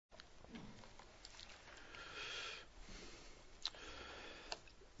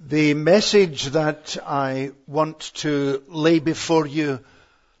The message that I want to lay before you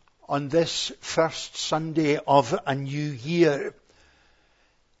on this first Sunday of a new year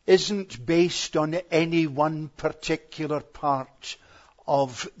isn't based on any one particular part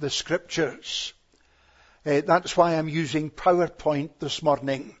of the Scriptures. That's why I'm using PowerPoint this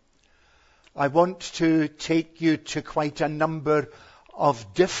morning. I want to take you to quite a number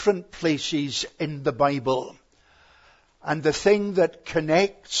of different places in the Bible. And the thing that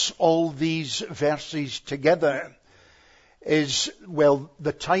connects all these verses together is,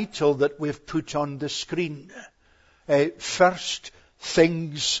 the title that we've put on the screen. First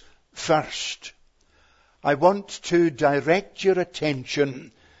Things First. I want to direct your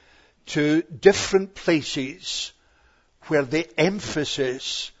attention to different places where the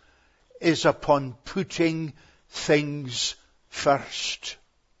emphasis is upon putting things first.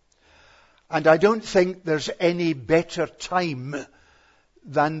 And I don't think there's any better time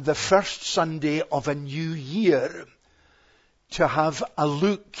than the first Sunday of a new year to have a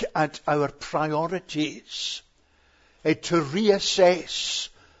look at our priorities, to reassess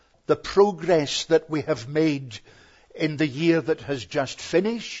the progress that we have made in the year that has just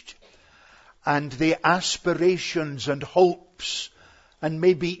finished, and the aspirations and hopes, and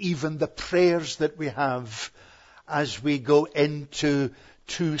maybe even the prayers that we have as we go into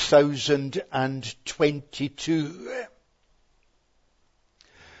 2022.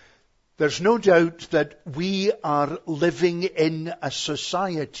 There's no doubt that we are living in a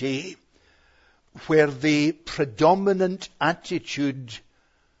society where the predominant attitude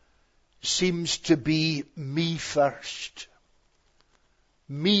seems to be me first.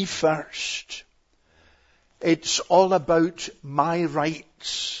 Me first. It's all about my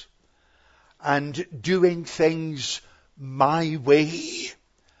rights and doing things my way.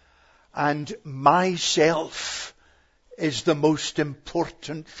 And myself is the most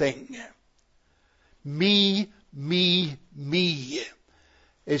important thing. Me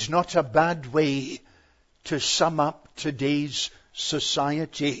is not a bad way to sum up today's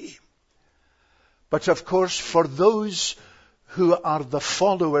society. But of course, for those who are the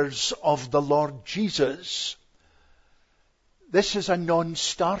followers of the Lord Jesus, this is a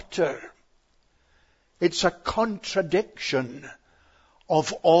non-starter. It's a contradiction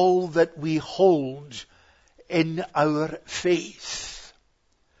of all that we hold in our faith.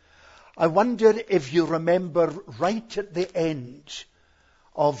 I wonder if you remember right at the end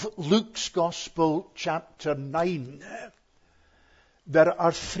of Luke's Gospel, chapter 9, there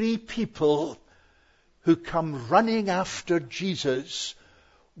are 3 people who come running after Jesus,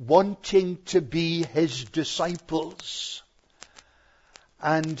 wanting to be his disciples.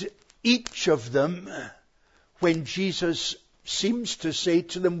 And each of them, when Jesus seems to say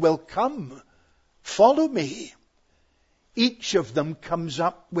to them, well, come, follow me, each of them comes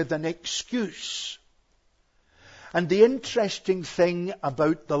up with an excuse. And the interesting thing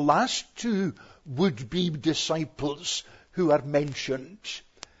about the last 2 would-be disciples who are mentioned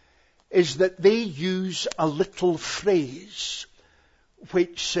is that they use a little phrase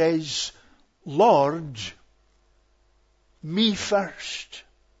which says, Lord, me first.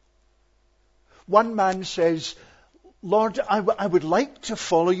 One man says, Lord, I would like to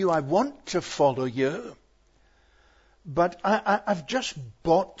follow you. I want to follow you. But I've just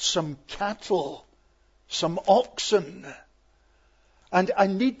bought some cattle, some oxen, and I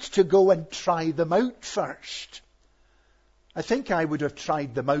need to go and try them out first. I think I would have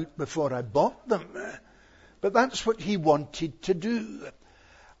tried them out before I bought them. But that's what he wanted to do.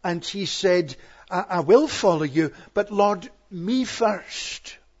 And he said, I will follow you, but Lord, me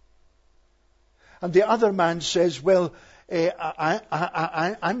first. And the other man says, well,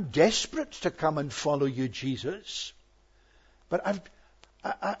 I'm desperate to come and follow you, Jesus. But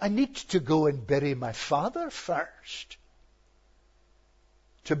I need to go and bury my father first.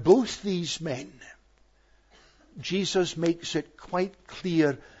 To both these men, Jesus makes it quite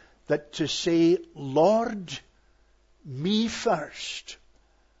clear that to say, Lord, me first,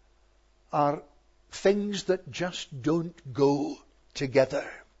 are things that just don't go together.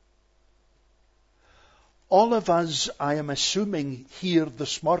 All of us, I am assuming here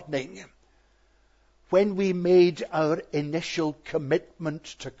this morning, when we made our initial commitment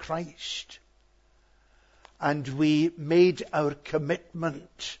to Christ, and we made our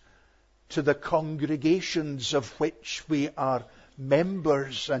commitment to the congregations of which we are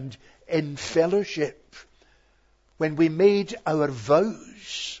members and in fellowship, when we made our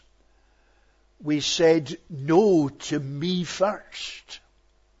vows, we said no to me first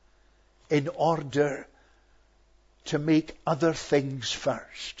in order to make other things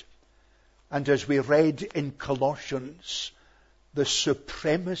first. And as we read in Colossians, the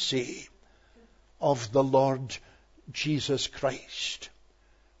supremacy of the Lord Jesus Christ.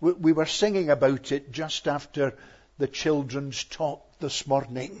 We were singing about it just after the children's talk this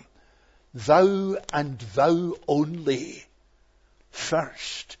morning. Thou and thou only,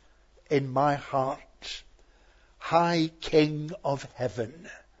 first in my heart, High King of heaven,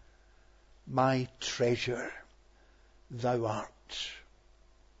 my treasure thou art.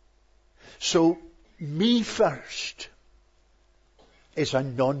 So, me first is a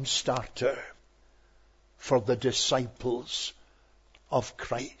non-starter for the disciples of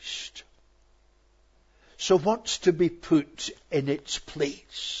Christ. So what's to be put in its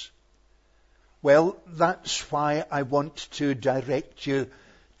place? Well, that's why I want to direct you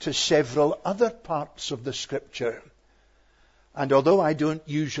to several other parts of the Scripture. And although I don't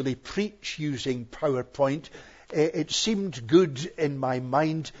usually preach using PowerPoint, it seemed good in my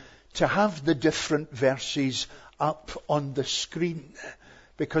mind to have the different verses up on the screen,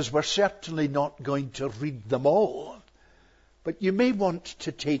 because we're certainly not going to read them all. But you may want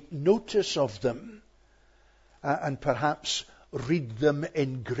to take notice of them and perhaps read them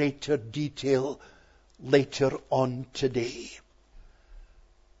in greater detail later on today.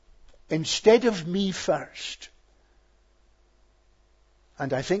 Instead of me first,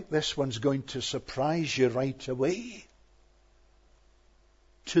 and I think this one's going to surprise you right away,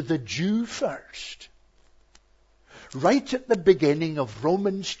 to the Jew first. Right at the beginning of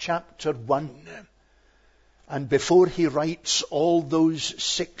Romans chapter 1, and before he writes all those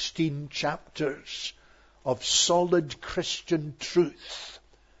 16 chapters of solid Christian truth,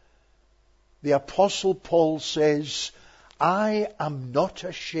 the Apostle Paul says, I am not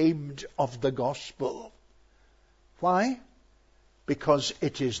ashamed of the gospel. Why? Because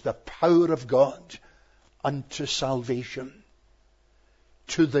it is the power of God unto salvation.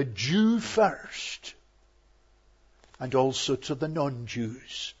 To the Jew first, and also to the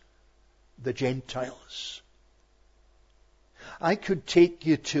non-Jews, the Gentiles. I could take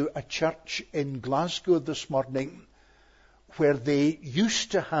you to a church in Glasgow this morning where they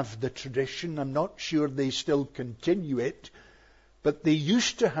used to have the tradition, I'm not sure they still continue it, but they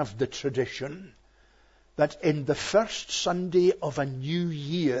used to have the tradition that in the first Sunday of a new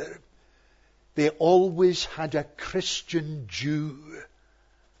year, they always had a Christian Jew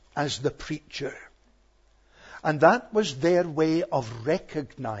as the preacher. And that was their way of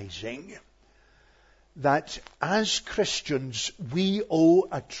recognizing that as Christians we owe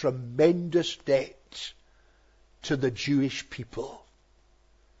a tremendous debt to the Jewish people.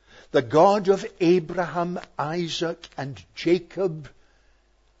 The God of Abraham, Isaac, and Jacob,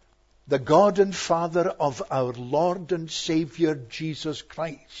 the God and Father of our Lord and Savior Jesus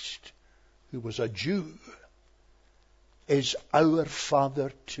Christ, who was a Jew, is our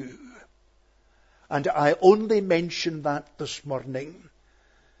Father too. And I only mention that this morning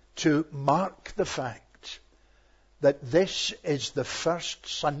to mark the fact that this is the first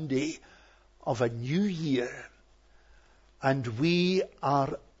Sunday of a new year, and we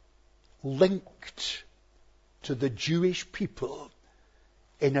are linked to the Jewish people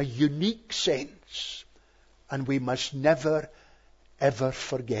in a unique sense, and we must never, ever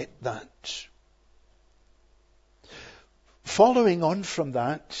forget that. Following on from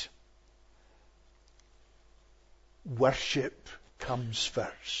that, worship comes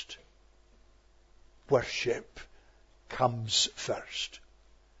first. Worship comes first.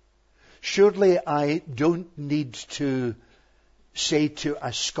 Surely I don't need to say to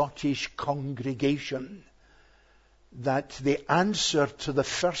a Scottish congregation that the answer to the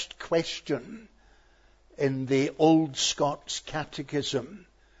first question in the Old Scots Catechism,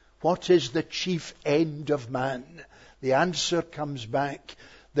 what is the chief end of man? The answer comes back,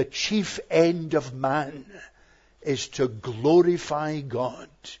 the chief end of man is to glorify God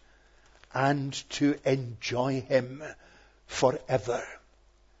and to enjoy Him forever.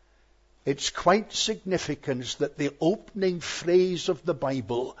 It's quite significant that the opening phrase of the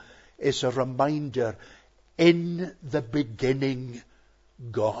Bible is a reminder, in the beginning,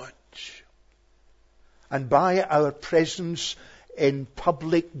 God. And by our presence in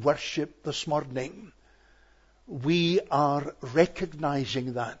public worship this morning, we are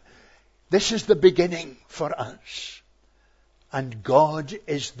recognizing that this is the beginning for us. And God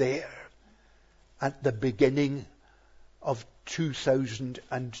is there at the beginning of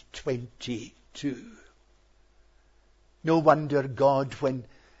 2022. No wonder God, when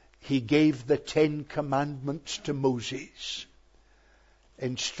He gave the 10 Commandments to Moses,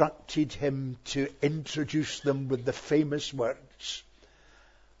 instructed him to introduce them with the famous words,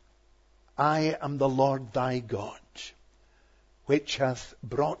 I am the Lord thy God, which hath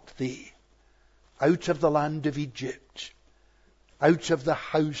brought thee out of the land of Egypt, out of the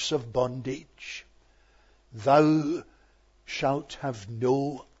house of bondage. Thou shalt have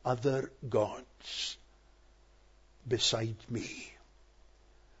no other gods beside me.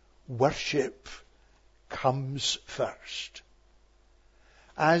 Worship comes first.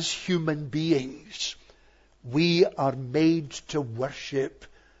 As human beings, we are made to worship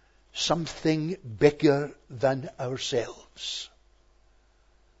something bigger than ourselves.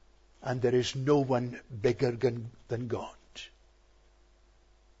 And there is no one bigger than God.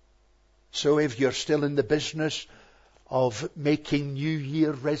 So if you're still in the business of making New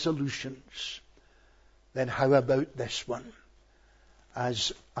Year resolutions, then how about this one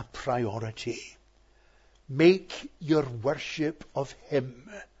as a priority? Make your worship of Him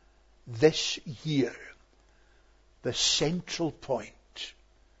this year the central point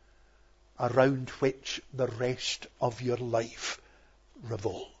around which the rest of your life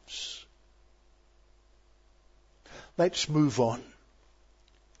revolves. Let's move on.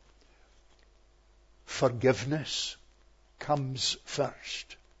 Forgiveness comes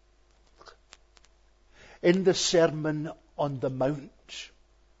first. In the Sermon on the Mount,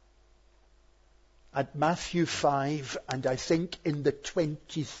 at Matthew 5, and I think in the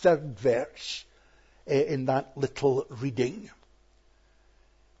 23rd verse, in that little reading,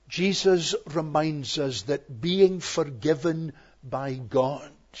 Jesus reminds us that being forgiven by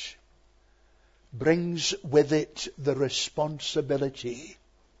God brings with it the responsibility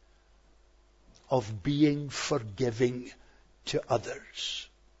of being forgiving to others.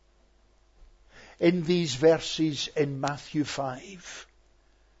 In these verses in Matthew 5,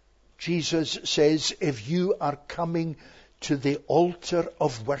 Jesus says, if you are coming to the altar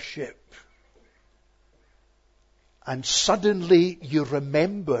of worship and suddenly you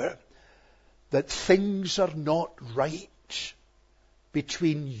remember that things are not right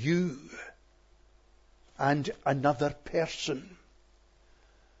between you and another person,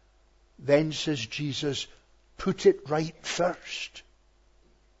 then, says Jesus, put it right first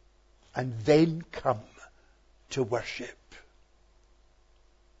and then come to worship.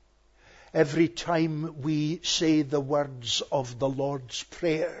 Every time we say the words of the Lord's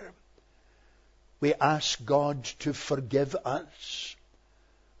Prayer, we ask God to forgive us.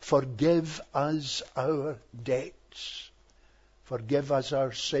 Forgive us our debts. Forgive us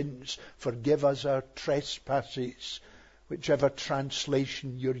our sins. Forgive us our trespasses, whichever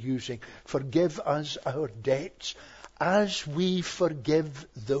translation you're using. Forgive us our debts as we forgive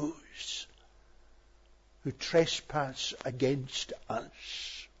those who trespass against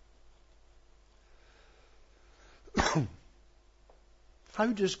us. How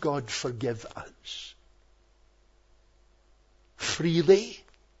does God forgive us? Freely,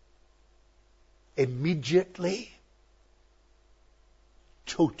 immediately,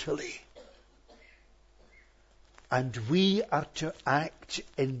 totally. And we are to act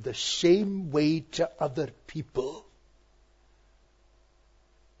in the same way to other people.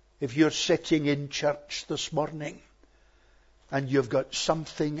 If you're sitting in church this morning and you've got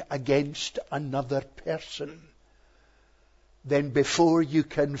something against another person, then before you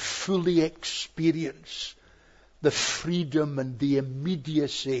can fully experience the freedom and the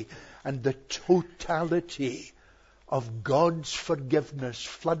immediacy and the totality of God's forgiveness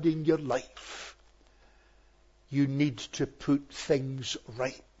flooding your life, you need to put things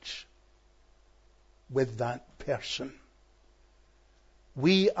right with that person.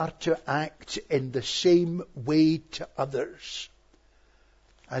 We are to act in the same way to others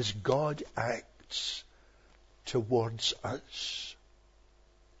as God acts towards us.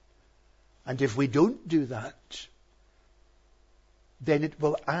 And if we don't do that, then it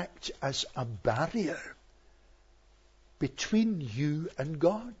will act as a barrier between you and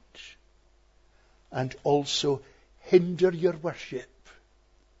God, and also hinder your worship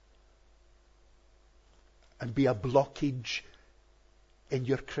and be a blockage in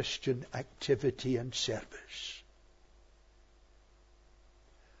your Christian activity and service.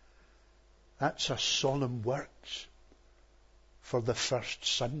 That's a solemn word for the first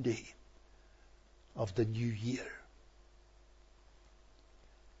Sunday of the new year.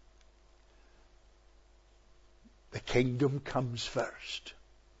 The kingdom comes first.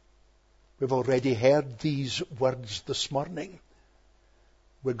 We've already heard these words this morning.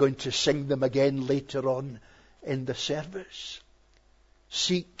 We're going to sing them again later on in the service.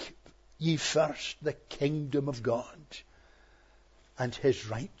 Seek ye first the kingdom of God and His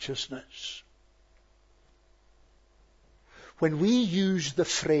righteousness. When we use the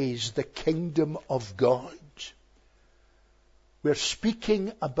phrase the kingdom of God, we're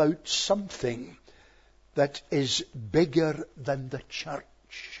speaking about something that is bigger than the church.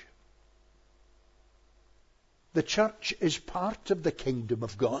 The church is part of the kingdom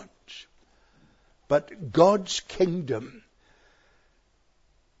of God. But God's kingdom,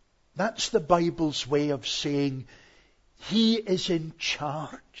 that's the Bible's way of saying He is in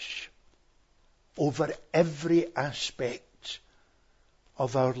charge over every aspect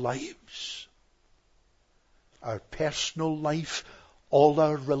of our lives. Our personal life, all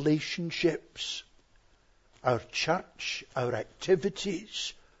our relationships, our church, our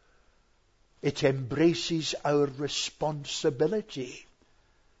activities. It embraces our responsibility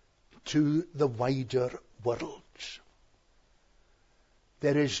to the wider world.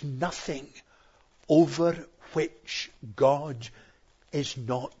 There is nothing over which God is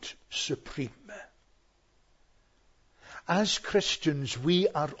not supreme. As Christians, we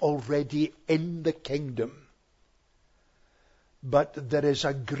are already in the kingdom, but there is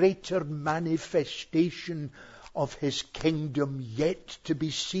a greater manifestation of His kingdom yet to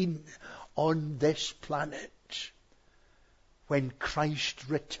be seen on this planet when Christ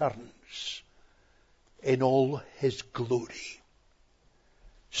returns in all His glory.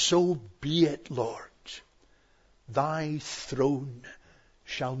 So be it, Lord. Thy throne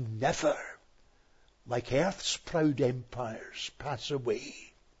shall never, like earth's proud empires, pass away.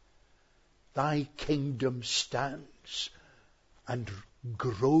 Thy kingdom stands and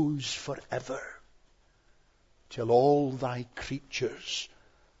grows forever, till all thy creatures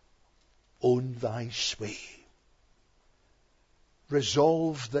own thy sway.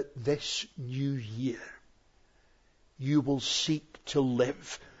 Resolve that this new year you will seek to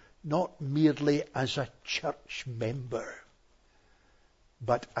live not merely as a church member,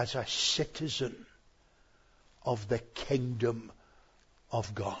 but as a citizen of the kingdom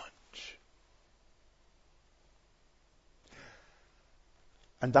of God.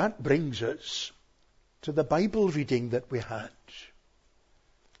 And that brings us to the Bible reading that we had.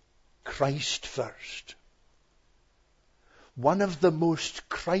 Christ first. One of the most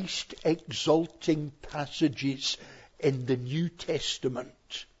Christ-exalting passages in the New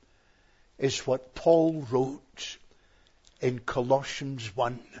Testament is what Paul wrote in Colossians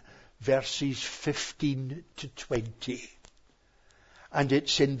 1, verses 15 to 20. And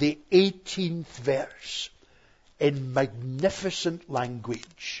it's in the 18th verse, in magnificent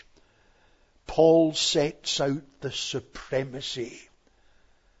language, Paul sets out the supremacy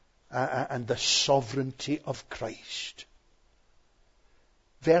and the sovereignty of Christ.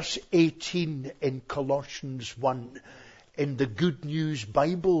 Verse 18 in Colossians 1, in the Good News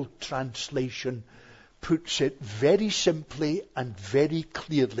Bible translation, puts it very simply and very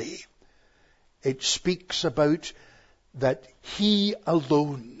clearly. It speaks about that He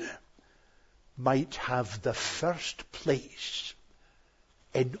alone might have the first place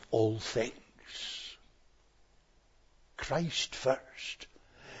in all things. Christ first.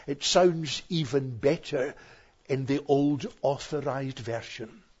 It sounds even better in the old authorized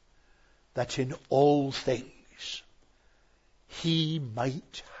version, that in all things He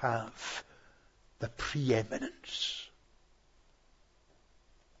might have the preeminence.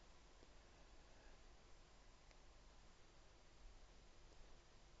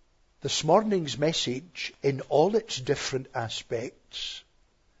 This morning's message, in all its different aspects,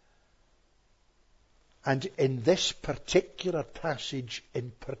 and in this particular passage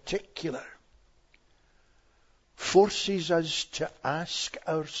in particular, forces us to ask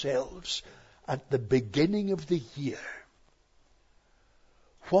ourselves at the beginning of the year,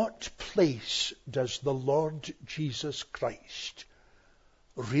 what place does the Lord Jesus Christ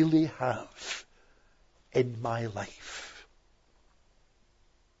really have in my life?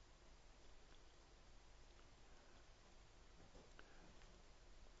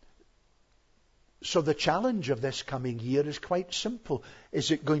 So the challenge of this coming year is quite simple. Is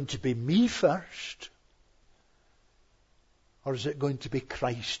it going to be me first? Or is it going to be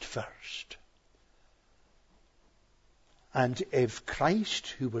Christ first? And if Christ,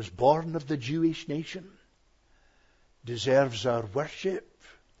 who was born of the Jewish nation, deserves our worship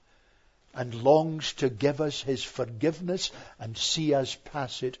and longs to give us His forgiveness and see us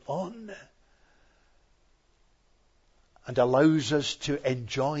pass it on, and allows us to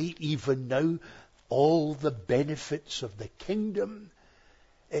enjoy even now all the benefits of the kingdom,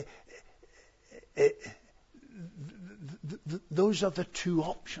 those are the two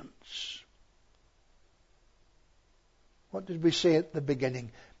options. What did we say at the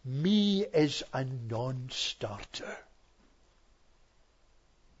beginning? Me is a non-starter.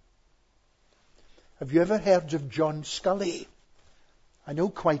 Have you ever heard of John Scully? I know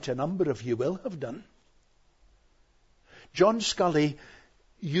quite a number of you will have done. John Scully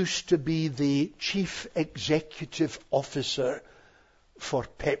used to be the chief executive officer for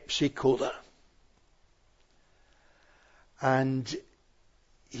Pepsi-Cola. And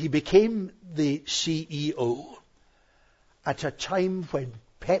he became the CEO at a time when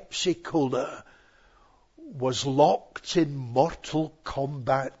Pepsi Cola was locked in mortal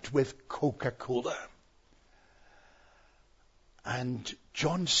combat with Coca-Cola. And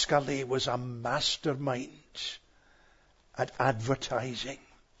John Scully was a mastermind at advertising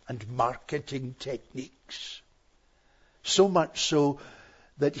and marketing techniques. So much so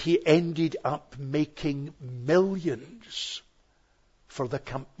that he ended up making millions for the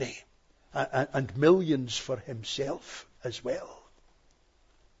company and millions for himself as well.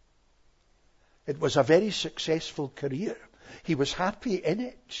 It was a very successful career. He was happy in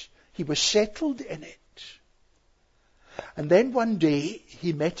it. He was settled in it. And then one day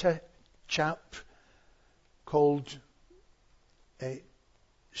he met a chap called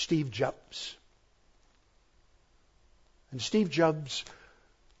Steve Jobs. And Steve Jobs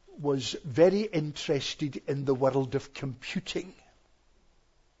was very interested in the world of computing.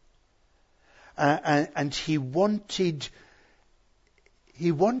 And he wanted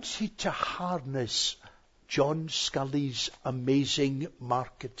to harness John Scully's amazing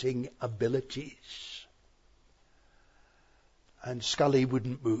marketing abilities. And Scully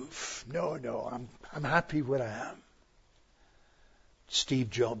wouldn't move. No, I'm happy where I am. Steve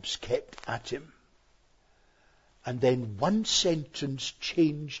Jobs kept at him. And then one sentence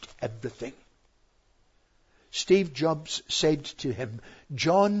changed everything. Steve Jobs said to him,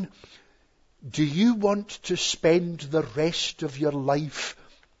 "John, do you want to spend the rest of your life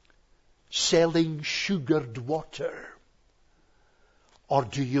selling sugared water? Or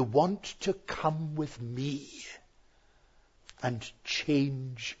do you want to come with me and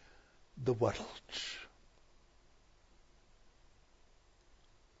change the world?"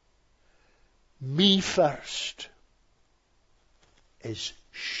 Me first is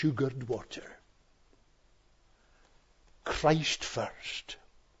sugared water. Christ first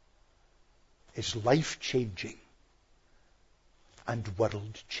is life-changing and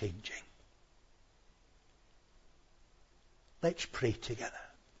world-changing. Let's pray together.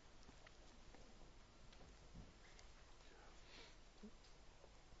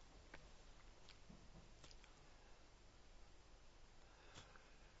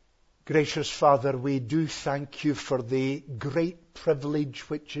 Gracious Father, we do thank you for the great privilege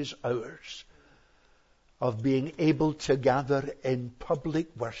which is ours of being able to gather in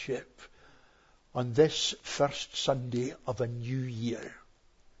public worship on this first Sunday of a new year.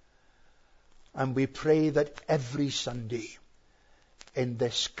 And we pray that every Sunday in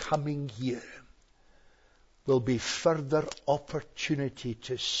this coming year will be further opportunity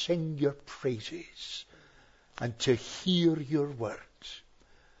to sing your praises and to hear your word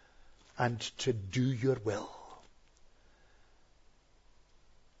and to do your will.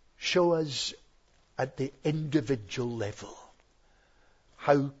 Show us at the individual level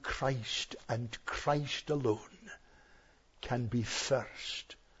how Christ and Christ alone can be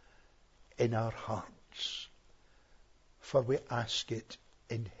first in our hearts. For we ask it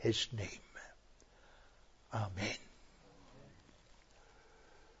in his name. Amen.